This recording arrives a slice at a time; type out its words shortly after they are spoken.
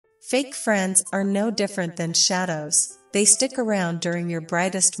Fake friends are no different than shadows. They stick around during your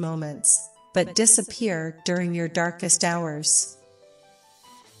brightest moments, but disappear during your darkest hours.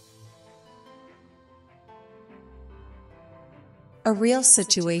 A real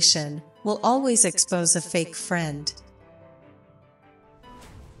situation will always expose a fake friend.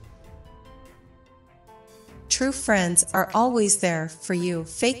 True friends are always there for you.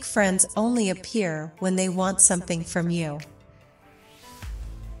 Fake friends only appear when they want something from you.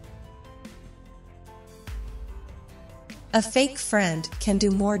 A fake friend can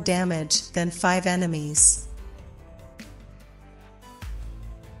do more damage than 5 enemies.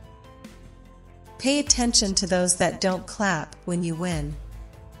 Pay attention to those that don't clap when you win.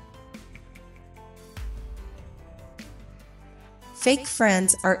 Fake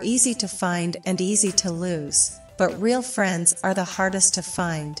friends are easy to find and easy to lose, but real friends are the hardest to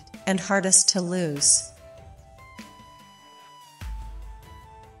find and hardest to lose.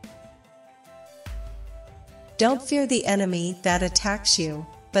 Don't fear the enemy that attacks you,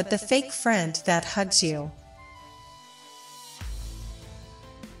 but the fake friend that hugs you.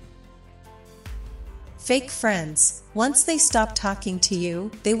 Fake friends, once they stop talking to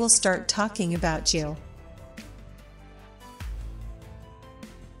you, they will start talking about you.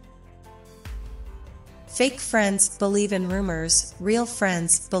 Fake friends believe in rumors, real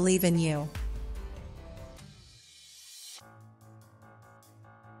friends believe in you.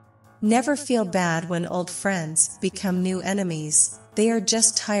 Never feel bad when old friends become new enemies. They are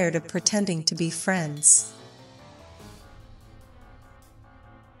just tired of pretending to be friends.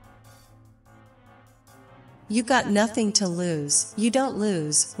 You got nothing to lose. You don't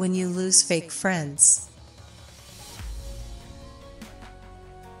lose when you lose fake friends.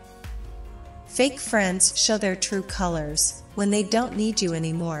 Fake friends show their true colors when they don't need you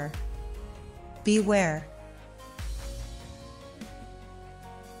anymore. Beware.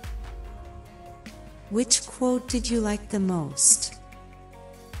 Which quote did you like the most?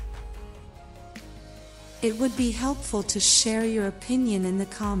 It would be helpful to share your opinion in the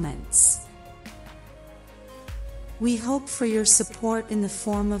comments. We hope for your support in the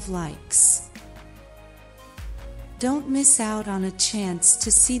form of likes. Don't miss out on a chance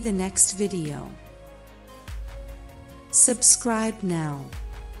to see the next video. Subscribe now.